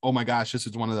wasn't like, oh my gosh, this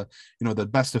is one of the, the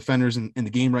best defenders in the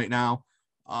game right now.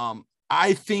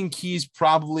 I think he's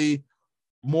probably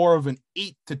more of an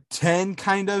 8 to 10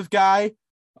 kind of guy.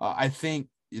 I think,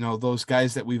 those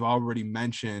guys that we've already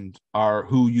mentioned are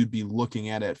who you'd be looking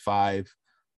at 5.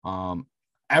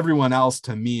 Everyone else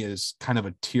to me is kind of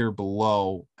a tier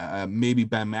below. Maybe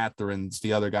Ben Mathurin's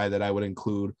the other guy that I would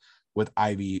include with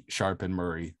Ivy, Sharpe, and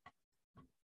Murray.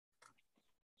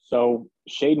 So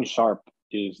Shaedon Sharpe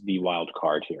is the wild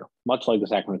card here. Much like the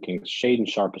Sacramento Kings, Shaedon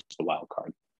Sharpe is the wild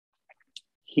card.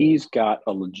 He's got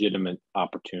a legitimate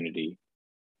opportunity,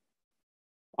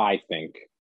 I think,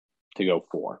 to go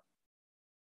 4.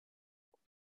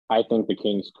 I think the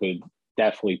Kings could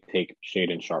definitely take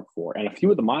Shaedon Sharpe 4. And a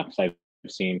few of the mocks I've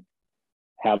seen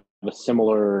have a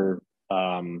similar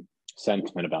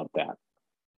sentiment about that.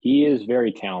 He is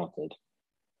very talented.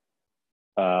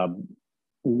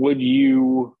 Would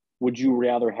you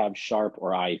rather have Sharpe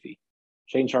or Ivy?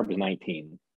 Shaedon Sharpe is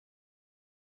 19.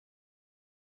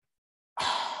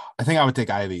 I think I would take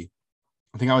Ivy.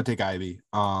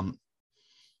 I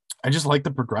just like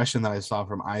the progression that I saw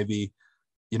from Ivy.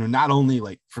 Not only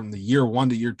like from the year 1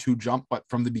 to year 2 jump, but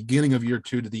from the beginning of year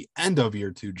 2 to the end of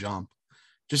year 2 jump,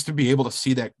 just to be able to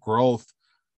see that growth.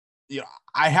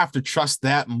 I have to trust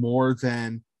that more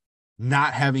than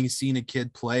not having seen a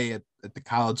kid play at the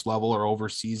college level or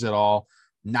overseas at all,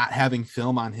 not having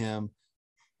film on him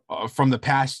from the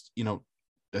past,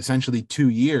 essentially 2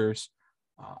 years.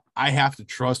 I have to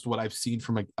trust what I've seen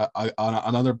from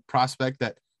another prospect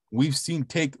that we've seen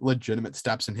take legitimate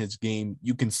steps in his game.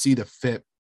 You can see the fit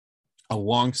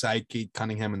alongside Cade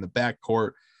Cunningham in the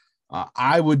backcourt.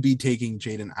 I would be taking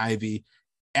Jaden Ivey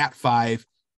at 5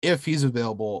 if he's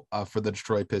available for the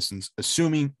Detroit Pistons,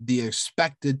 assuming the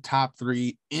expected top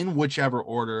 3 in whichever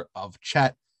order of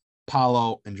Chet,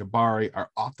 Paolo, and Jabari are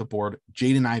off the board.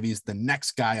 Jaden Ivey's the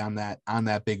next guy on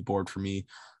that big board for me,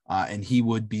 and he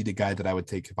would be the guy that I would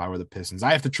take if I were the Pistons.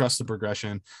 I have to trust the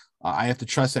progression. I have to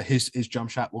trust that his jump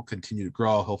shot will continue to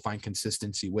grow. He'll find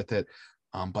consistency with it.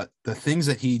 But the things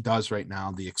that he does right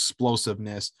now, the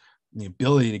explosiveness, the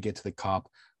ability to get to the cup,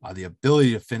 the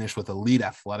ability to finish with elite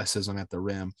athleticism at the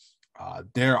rim,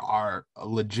 there are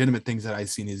legitimate things that I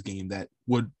see in his game that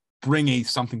would bring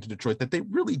something to Detroit that they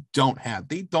really don't have.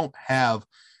 They don't have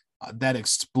that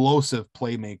explosive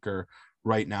playmaker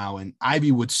right now, and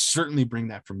Ivy would certainly bring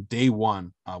that from day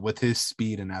one with his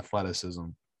speed and athleticism.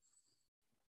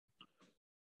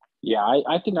 Yeah,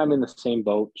 I think I'm in the same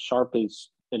boat. Sharp is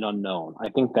an unknown. I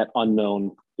think that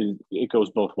unknown it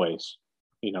goes both ways.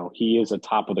 He is a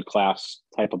top of the class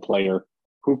type of player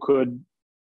who could,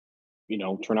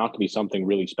 turn out to be something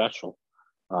really special.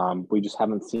 We just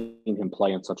haven't seen him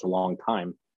play in such a long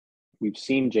time. We've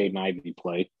seen Jaden Ivey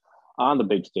play on the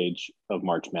big stage of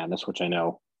March Madness, which I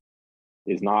know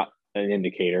is not an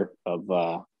indicator of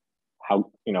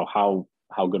how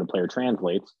good a player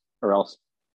translates, or else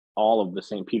all of the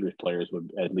St. Peter's players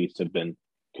would at least have been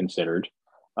considered.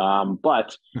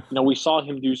 But we saw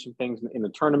him do some things in the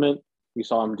tournament. We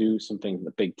saw him do some things in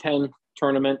the Big Ten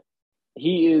tournament.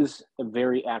 He is a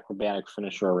very acrobatic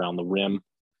finisher around the rim.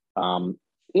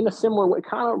 In a similar way, it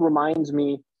kind of reminds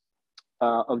me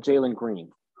of Jalen Green,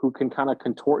 who can kind of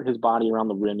contort his body around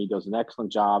the rim. He does an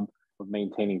excellent job of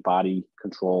maintaining body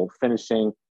control,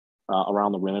 finishing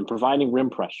around the rim, and providing rim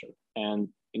pressure. And,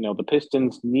 the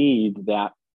Pistons need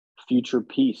that future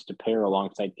piece to pair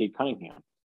alongside Cade Cunningham.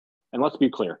 And let's be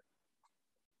clear,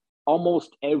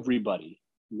 almost everybody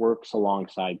works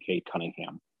alongside Cade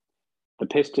Cunningham. The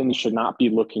Pistons should not be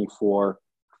looking for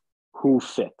who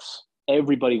fits.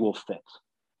 Everybody will fit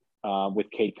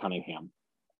with Cade Cunningham.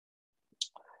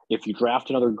 If you draft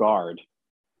another guard,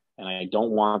 and I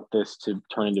don't want this to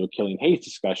turn into a Killian Hayes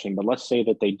discussion, but let's say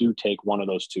that they do take one of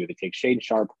those two. They take Shade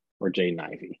Sharp or Jaden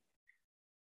Ivey.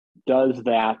 Does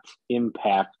that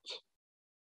impact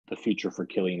the future for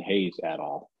Killian Hayes at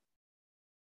all?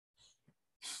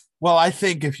 Well, I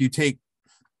think if you take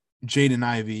Jaden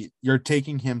Ivey, you're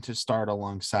taking him to start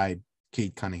alongside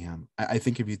Cade Cunningham. I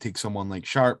think if you take someone like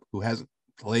Sharp, who hasn't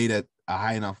played at a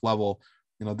high enough level,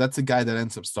 that's a guy that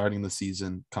ends up starting the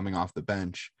season coming off the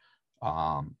bench.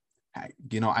 I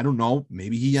don't know.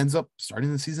 Maybe he ends up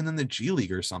starting the season in the G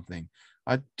League or something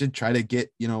to try to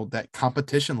get, that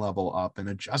competition level up and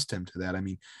adjust him to that. I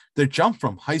mean, the jump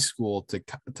from high school to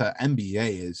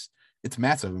NBA it's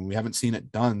massive, and we haven't seen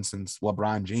it done since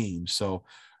LeBron James. So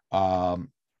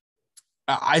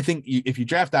I think if you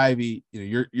draft Ivy,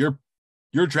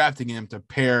 you're drafting him to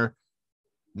pair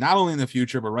not only in the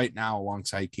future, but right now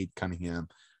alongside Cade Cunningham.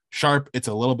 Sharp, it's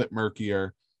a little bit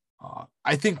murkier.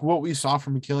 I think what we saw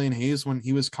from Killian Hayes when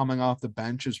he was coming off the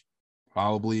bench is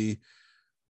probably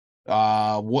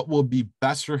what will be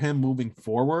best for him moving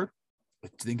forward. I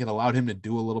think it allowed him to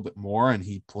do a little bit more, and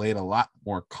he played a lot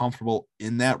more comfortable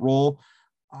in that role.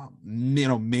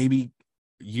 Maybe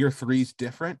year 3 is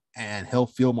different, and he'll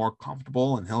feel more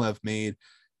comfortable, and he'll have made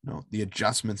the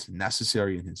adjustments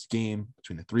necessary in his game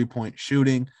between the 3-point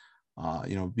shooting,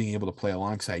 being able to play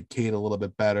alongside Cade a little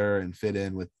bit better and fit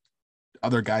in with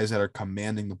other guys that are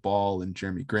commanding the ball, and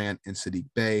Jeremy Grant and Sadiq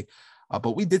Bey.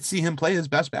 But we did see him play his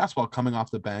best basketball coming off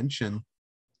the bench, and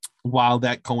while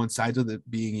that coincides with it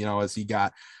being, as he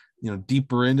got,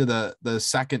 deeper into the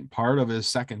second part of his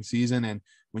second season, and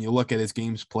when you look at his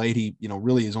games played, he,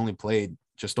 really has only played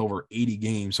just over 80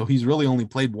 games. So he's really only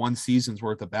played one season's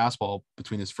worth of basketball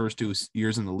between his first 2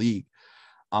 years in the league.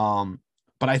 But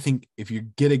I think if you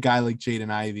get a guy like Jaden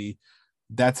Ivey,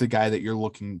 that's a guy that you're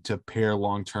looking to pair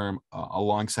long-term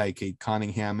alongside Cade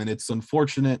Cunningham. And it's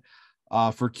unfortunate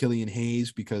for Killian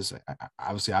Hayes, because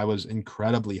obviously I was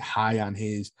incredibly high on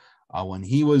Hayes when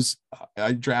he was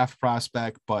a draft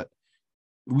prospect, but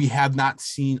we have not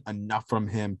seen enough from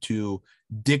him to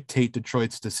dictate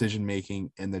Detroit's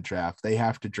decision-making in the draft. They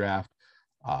have to draft,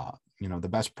 the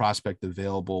best prospect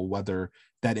available, whether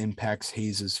that impacts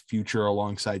Hayes's future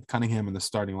alongside Cunningham in the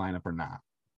starting lineup or not.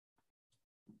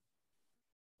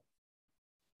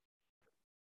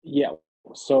 Yeah.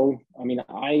 So,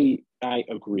 I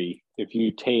agree. If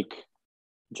you take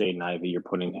Jaden Ivey, you're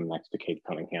putting him next to Cade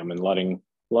Cunningham and letting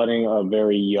a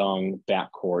very young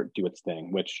backcourt do its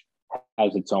thing, which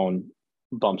has its own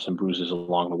bumps and bruises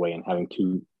along the way, and having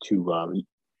two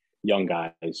young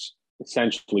guys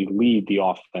essentially lead the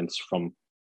offense from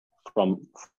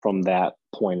that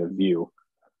point of view.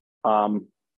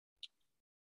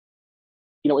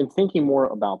 In thinking more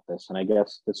about this, and I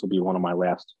guess this will be one of my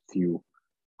last few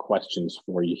questions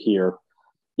for you here.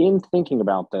 In thinking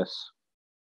about this,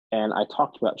 and I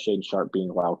talked about Shaedon Sharpe being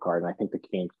a wild card, and I think the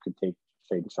Kings could take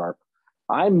Shaedon Sharpe.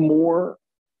 I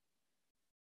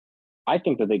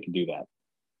think that they could do that.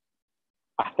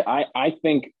 I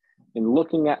think in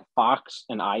looking at Fox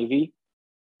and Ivy,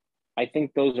 I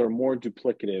think those are more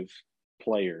duplicative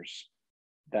players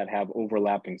that have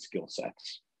overlapping skill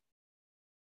sets.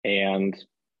 And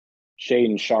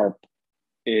Shaedon Sharpe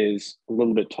is a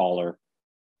little bit taller.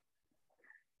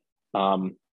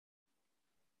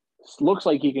 Looks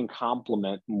like he can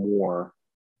complement more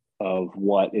of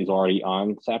what is already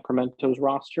on Sacramento's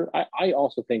roster. I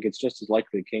also think it's just as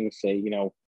likely the Kings say,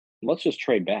 let's just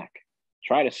trade back.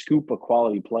 Try to scoop a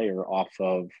quality player off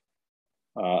of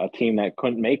a team that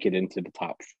couldn't make it into the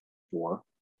top 4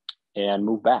 and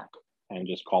move back and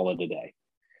just call it a day.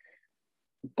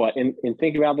 But in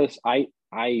thinking about this, I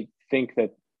think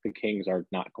that the Kings are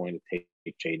not going to take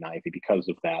Jaden Ivey because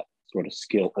of that sort of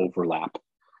skill overlap.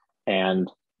 And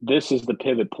this is the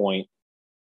pivot point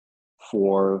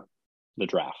for the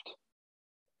draft.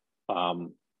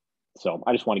 So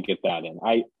I just want to get that in.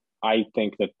 I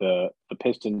think that the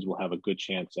Pistons will have a good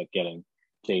chance at getting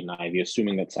Jaden Ivey,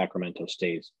 assuming that Sacramento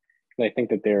stays. I think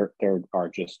that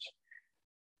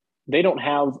they don't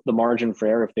have the margin for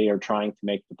error if they are trying to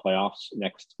make the playoffs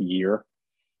next year,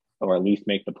 or at least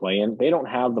make the play-in. They don't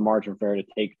have the margin for error to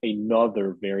take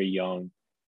another very young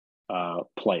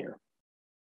player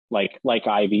like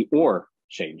Ivy or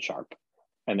Shaedon Sharpe,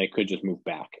 and they could just move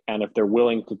back. And if they're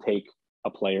willing to take a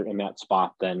player in that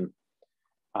spot, then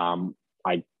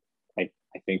I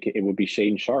think it would be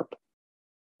Shaedon Sharpe.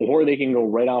 Or they can go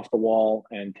right off the wall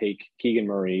and take Keegan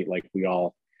Murray, like we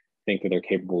all think that they're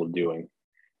capable of doing,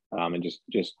 and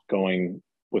just going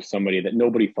with somebody that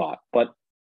nobody thought. But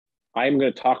I'm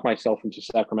going to talk myself into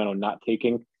Sacramento not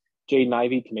taking Jaden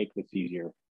Ivey to make this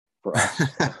easier for us.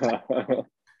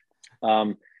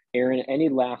 Aaron, any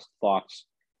last thoughts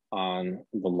on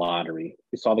the lottery?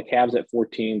 We saw the Cavs at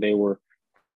 14. They were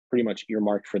pretty much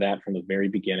earmarked for that from the very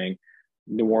beginning.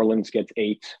 New Orleans gets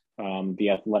 8. The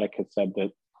Athletic has said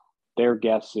that their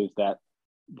guess is that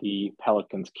the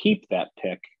Pelicans keep that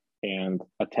pick and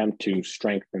attempt to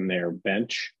strengthen their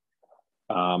bench.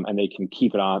 And they can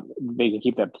keep it on. They can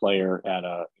keep that player at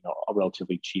a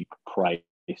relatively cheap price.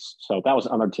 So that was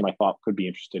another team I thought could be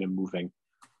interested in moving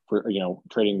for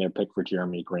trading their pick for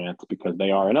Jeremy Grant, because they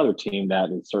are another team that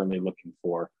is certainly looking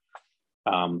for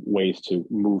ways to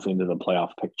move into the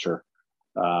playoff picture.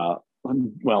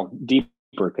 Deeper,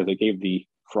 because they gave the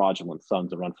fraudulent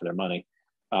Suns a run for their money.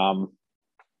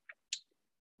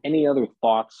 Any other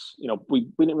thoughts? We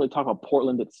didn't really talk about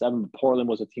Portland at 7. But Portland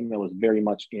was a team that was very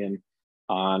much in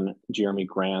on Jeremy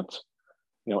Grant.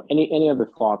 Any other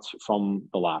thoughts from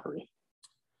the lottery?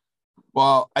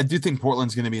 Well, I do think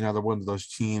Portland's going to be another one of those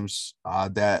teams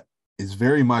that is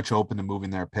very much open to moving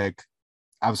their pick.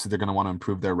 Obviously, they're going to want to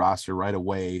improve their roster right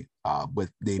away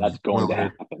with David. That's going to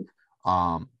happen.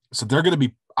 So they're going to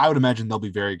be, I would imagine they'll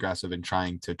be very aggressive in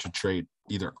trying to trade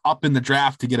either up in the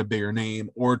draft to get a bigger name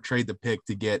or trade the pick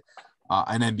to get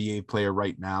an NBA player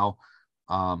right now.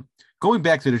 Going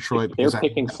back to Detroit. They're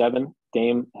picking 7.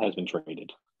 Dame has been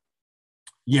traded.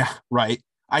 Yeah, right.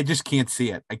 I just can't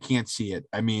see it. I can't see it.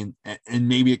 I mean, and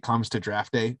maybe it comes to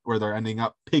draft day where they're ending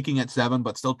up picking at 7,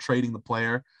 but still trading the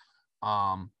player.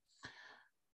 But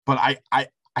I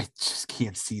just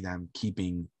can't see them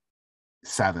keeping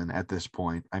 7 at this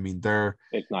point. I mean,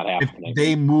 it's not happening. If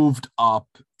they moved up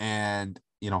and,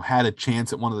 had a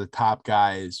chance at one of the top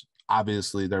guys,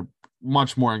 obviously they're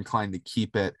much more inclined to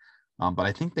keep it. But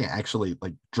I think they actually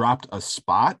dropped a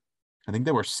spot. I think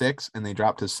they were 6 and they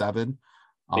dropped to 7.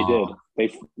 They did.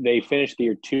 They finished the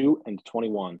year 2 and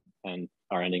 21 and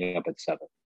are ending up at 7.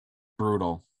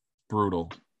 Brutal.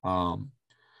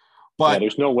 But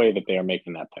there's no way that they are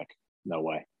making that pick. No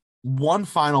way. One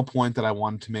final point that I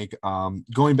wanted to make,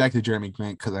 going back to Jeremy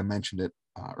Grant, because I mentioned it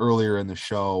earlier in the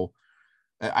show,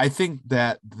 I think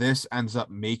that this ends up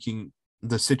making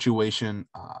the situation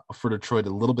for Detroit a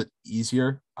little bit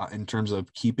easier in terms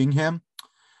of keeping him.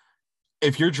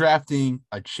 If you're drafting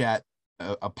a Chet,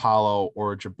 Apollo,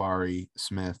 or Jabari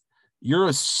Smith, you're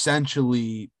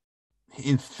essentially,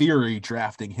 in theory,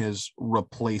 drafting his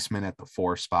replacement at the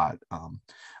 4 spot,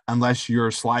 unless you're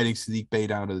sliding Saddiq Bey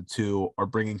down to the 2 or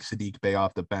bringing Saddiq Bey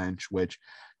off the bench, which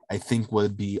I think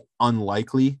would be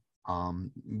unlikely,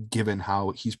 given how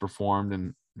he's performed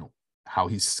and how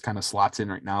he's kind of slots in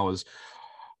right now as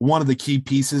one of the key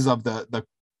pieces of the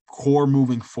core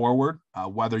moving forward,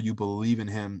 whether you believe in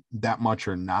him that much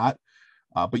or not.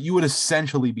 But you would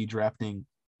essentially be drafting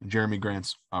Jeremy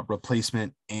Grant's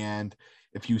replacement. And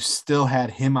if you still had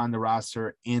him on the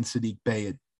roster and Saddiq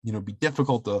Bey, it'd be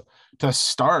difficult to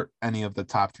start any of the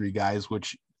top three guys,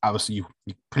 which obviously you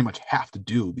pretty much have to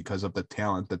do because of the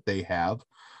talent that they have.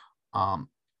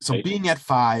 So being at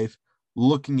 5,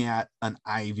 looking at an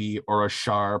Ivy or a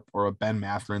Sharp or a Ben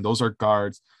Mathurin, those are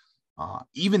guards.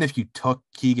 Even if you took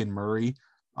Keegan Murray,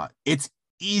 it's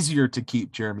easier to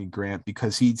keep Jeremy Grant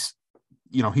because he's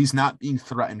not being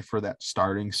threatened for that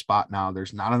starting spot now.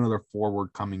 There's not another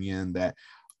forward coming in that,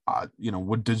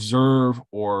 would deserve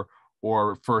or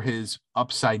for his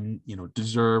upside,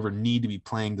 deserve or need to be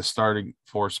playing the starting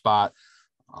 4 spot.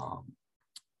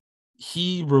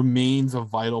 He remains a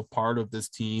vital part of this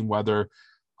team, whether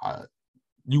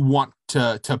you want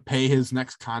to pay his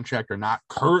next contract or not.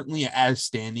 Currently as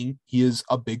standing, he is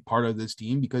a big part of this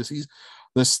team because he's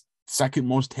the second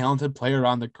most talented player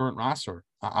on the current roster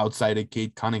outside of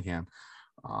Cade Cunningham.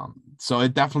 So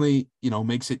it definitely,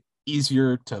 makes it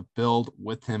easier to build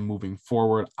with him moving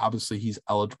forward. Obviously, he's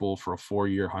eligible for a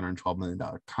 4-year, $112 million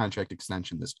contract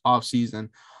extension this offseason.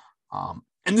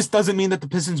 And this doesn't mean that the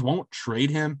Pistons won't trade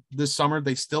him this summer.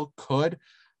 They still could.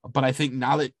 But I think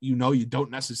now that you don't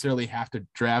necessarily have to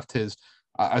draft his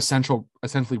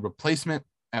essentially replacement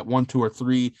at 1, 2, or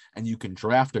 3, and you can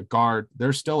draft a guard,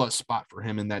 there's still a spot for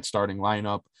him in that starting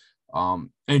lineup.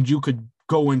 And you could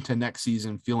go into next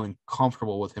season feeling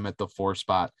comfortable with him at the 4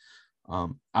 spot.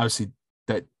 Obviously,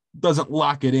 that doesn't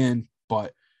lock it in,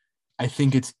 but I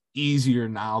think it's easier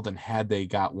now than had they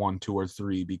got 1, 2, or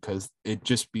 3, because it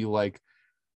just be like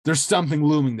there's something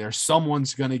looming there.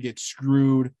 Someone's going to get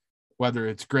screwed, whether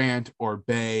it's Grant or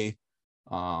Bey.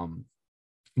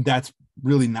 That's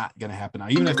really not going to happen now.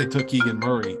 Even if they took Keegan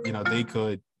Murray, they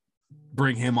could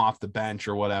bring him off the bench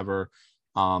or whatever,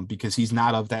 because he's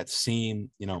not of that same,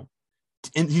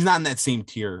 and he's not in that same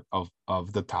tier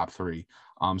of the top 3.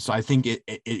 So I think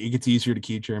it gets easier to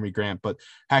keep Jeremy Grant, but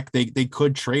heck, they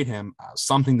could trade him.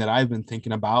 Something that I've been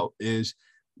thinking about is,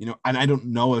 and I don't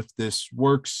know if this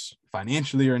works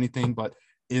financially or anything, but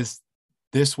is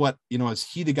this what, is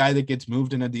he the guy that gets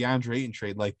moved in a DeAndre Ayton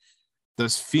trade? Like,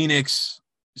 does Phoenix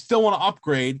still want to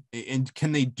upgrade, and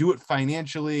can they do it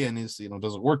financially? And does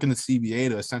it work in the CBA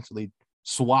to essentially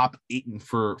swap Ayton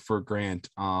for Grant?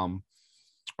 Or,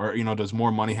 does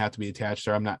more money have to be attached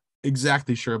there? I'm not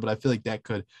exactly sure, but I feel like that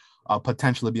could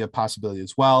potentially be a possibility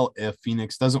as well if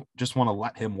Phoenix doesn't just want to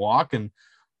let him walk and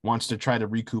wants to try to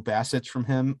recoup assets from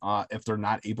him if they're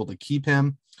not able to keep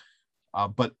him.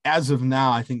 But as of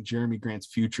now, I think Jeremy Grant's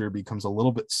future becomes a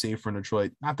little bit safer in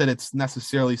Detroit. Not that it's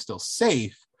necessarily still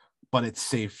safe, but it's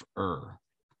safer.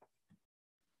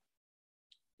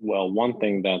 Well, one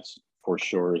thing that's for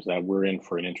sure is that we're in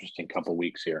for an interesting couple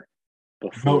weeks here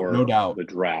before no doubt. The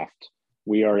draft.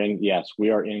 We are in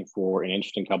for an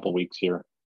interesting couple weeks here.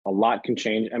 A lot can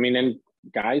change. I mean, and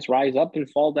guys rise up and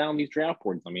fall down these draft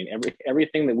boards. I mean,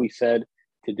 everything that we said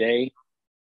today,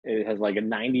 it has like a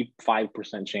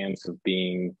 95% chance of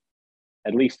being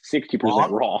at least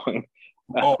 60% wrong.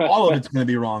 All of it's going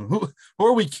to be wrong. Who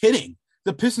are we kidding?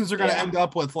 The Pistons are going to end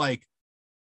up with like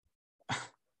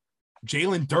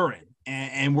Jalen Duren,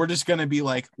 and we're just going to be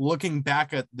like looking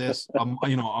back at this, a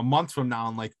month from now,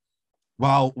 and like,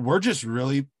 well, we're just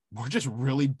really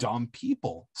dumb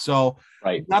people. So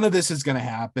none of this is going to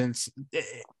happen.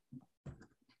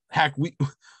 Heck,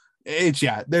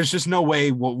 there's just no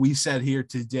way what we said here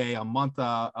today, a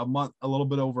little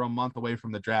bit over a month away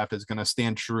from the draft, is going to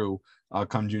stand true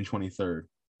come June 23rd.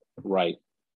 Right.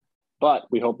 But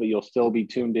we hope that you'll still be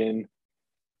tuned in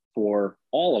for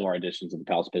all of our editions of the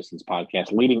Palace Pistons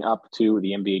podcast leading up to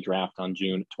the NBA draft on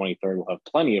June 23rd. We'll have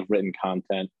plenty of written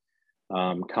content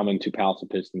coming to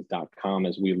palaceofpistons.com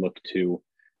as we look to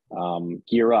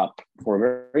gear up for a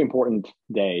very, very important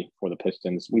day for the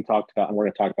Pistons. We talked about, and we're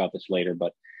going to talk about this later,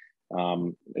 but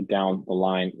down the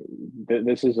line,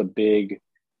 this is a big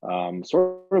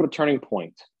sort of a turning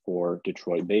point for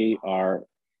Detroit. They are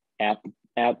at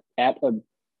a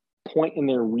point in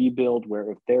their rebuild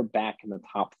where if they're back in the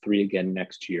top 3 again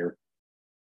next year,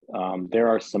 there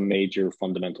are some major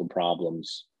fundamental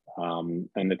problems.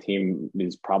 And the team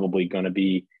is probably going to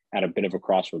be at a bit of a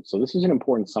crossroads. So this is an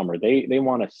important summer. They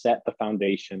want to set the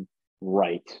foundation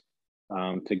right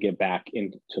to get back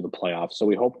into the playoffs. So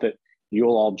we hope that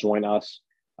you'll all join us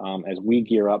as we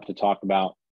gear up to talk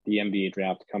about the NBA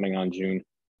draft coming on June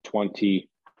 23rd.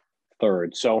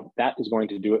 So that is going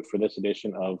to do it for this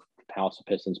edition of the Palace of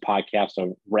Pistons podcast,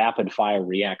 a rapid fire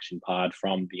reaction pod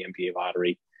from the NBA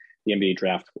lottery. the NBA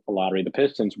draft lottery. The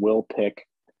Pistons will pick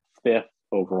 5th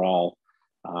overall.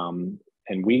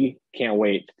 And we can't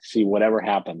wait to see whatever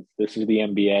happens. This is the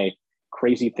NBA.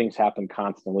 Crazy things happen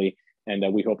constantly. And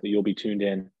we hope that you'll be tuned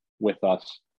in with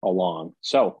us along.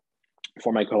 So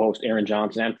for my co-host, Aaron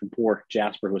Johnson, and for poor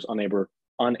Jasper, who was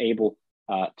unable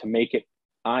to make it,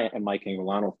 I am Mike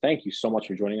Anguilano. Thank you so much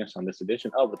for joining us on this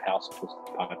edition of the Palace of Pistons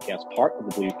Podcast, part of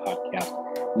the Believe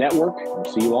Podcast Network. We'll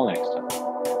see you all next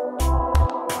time.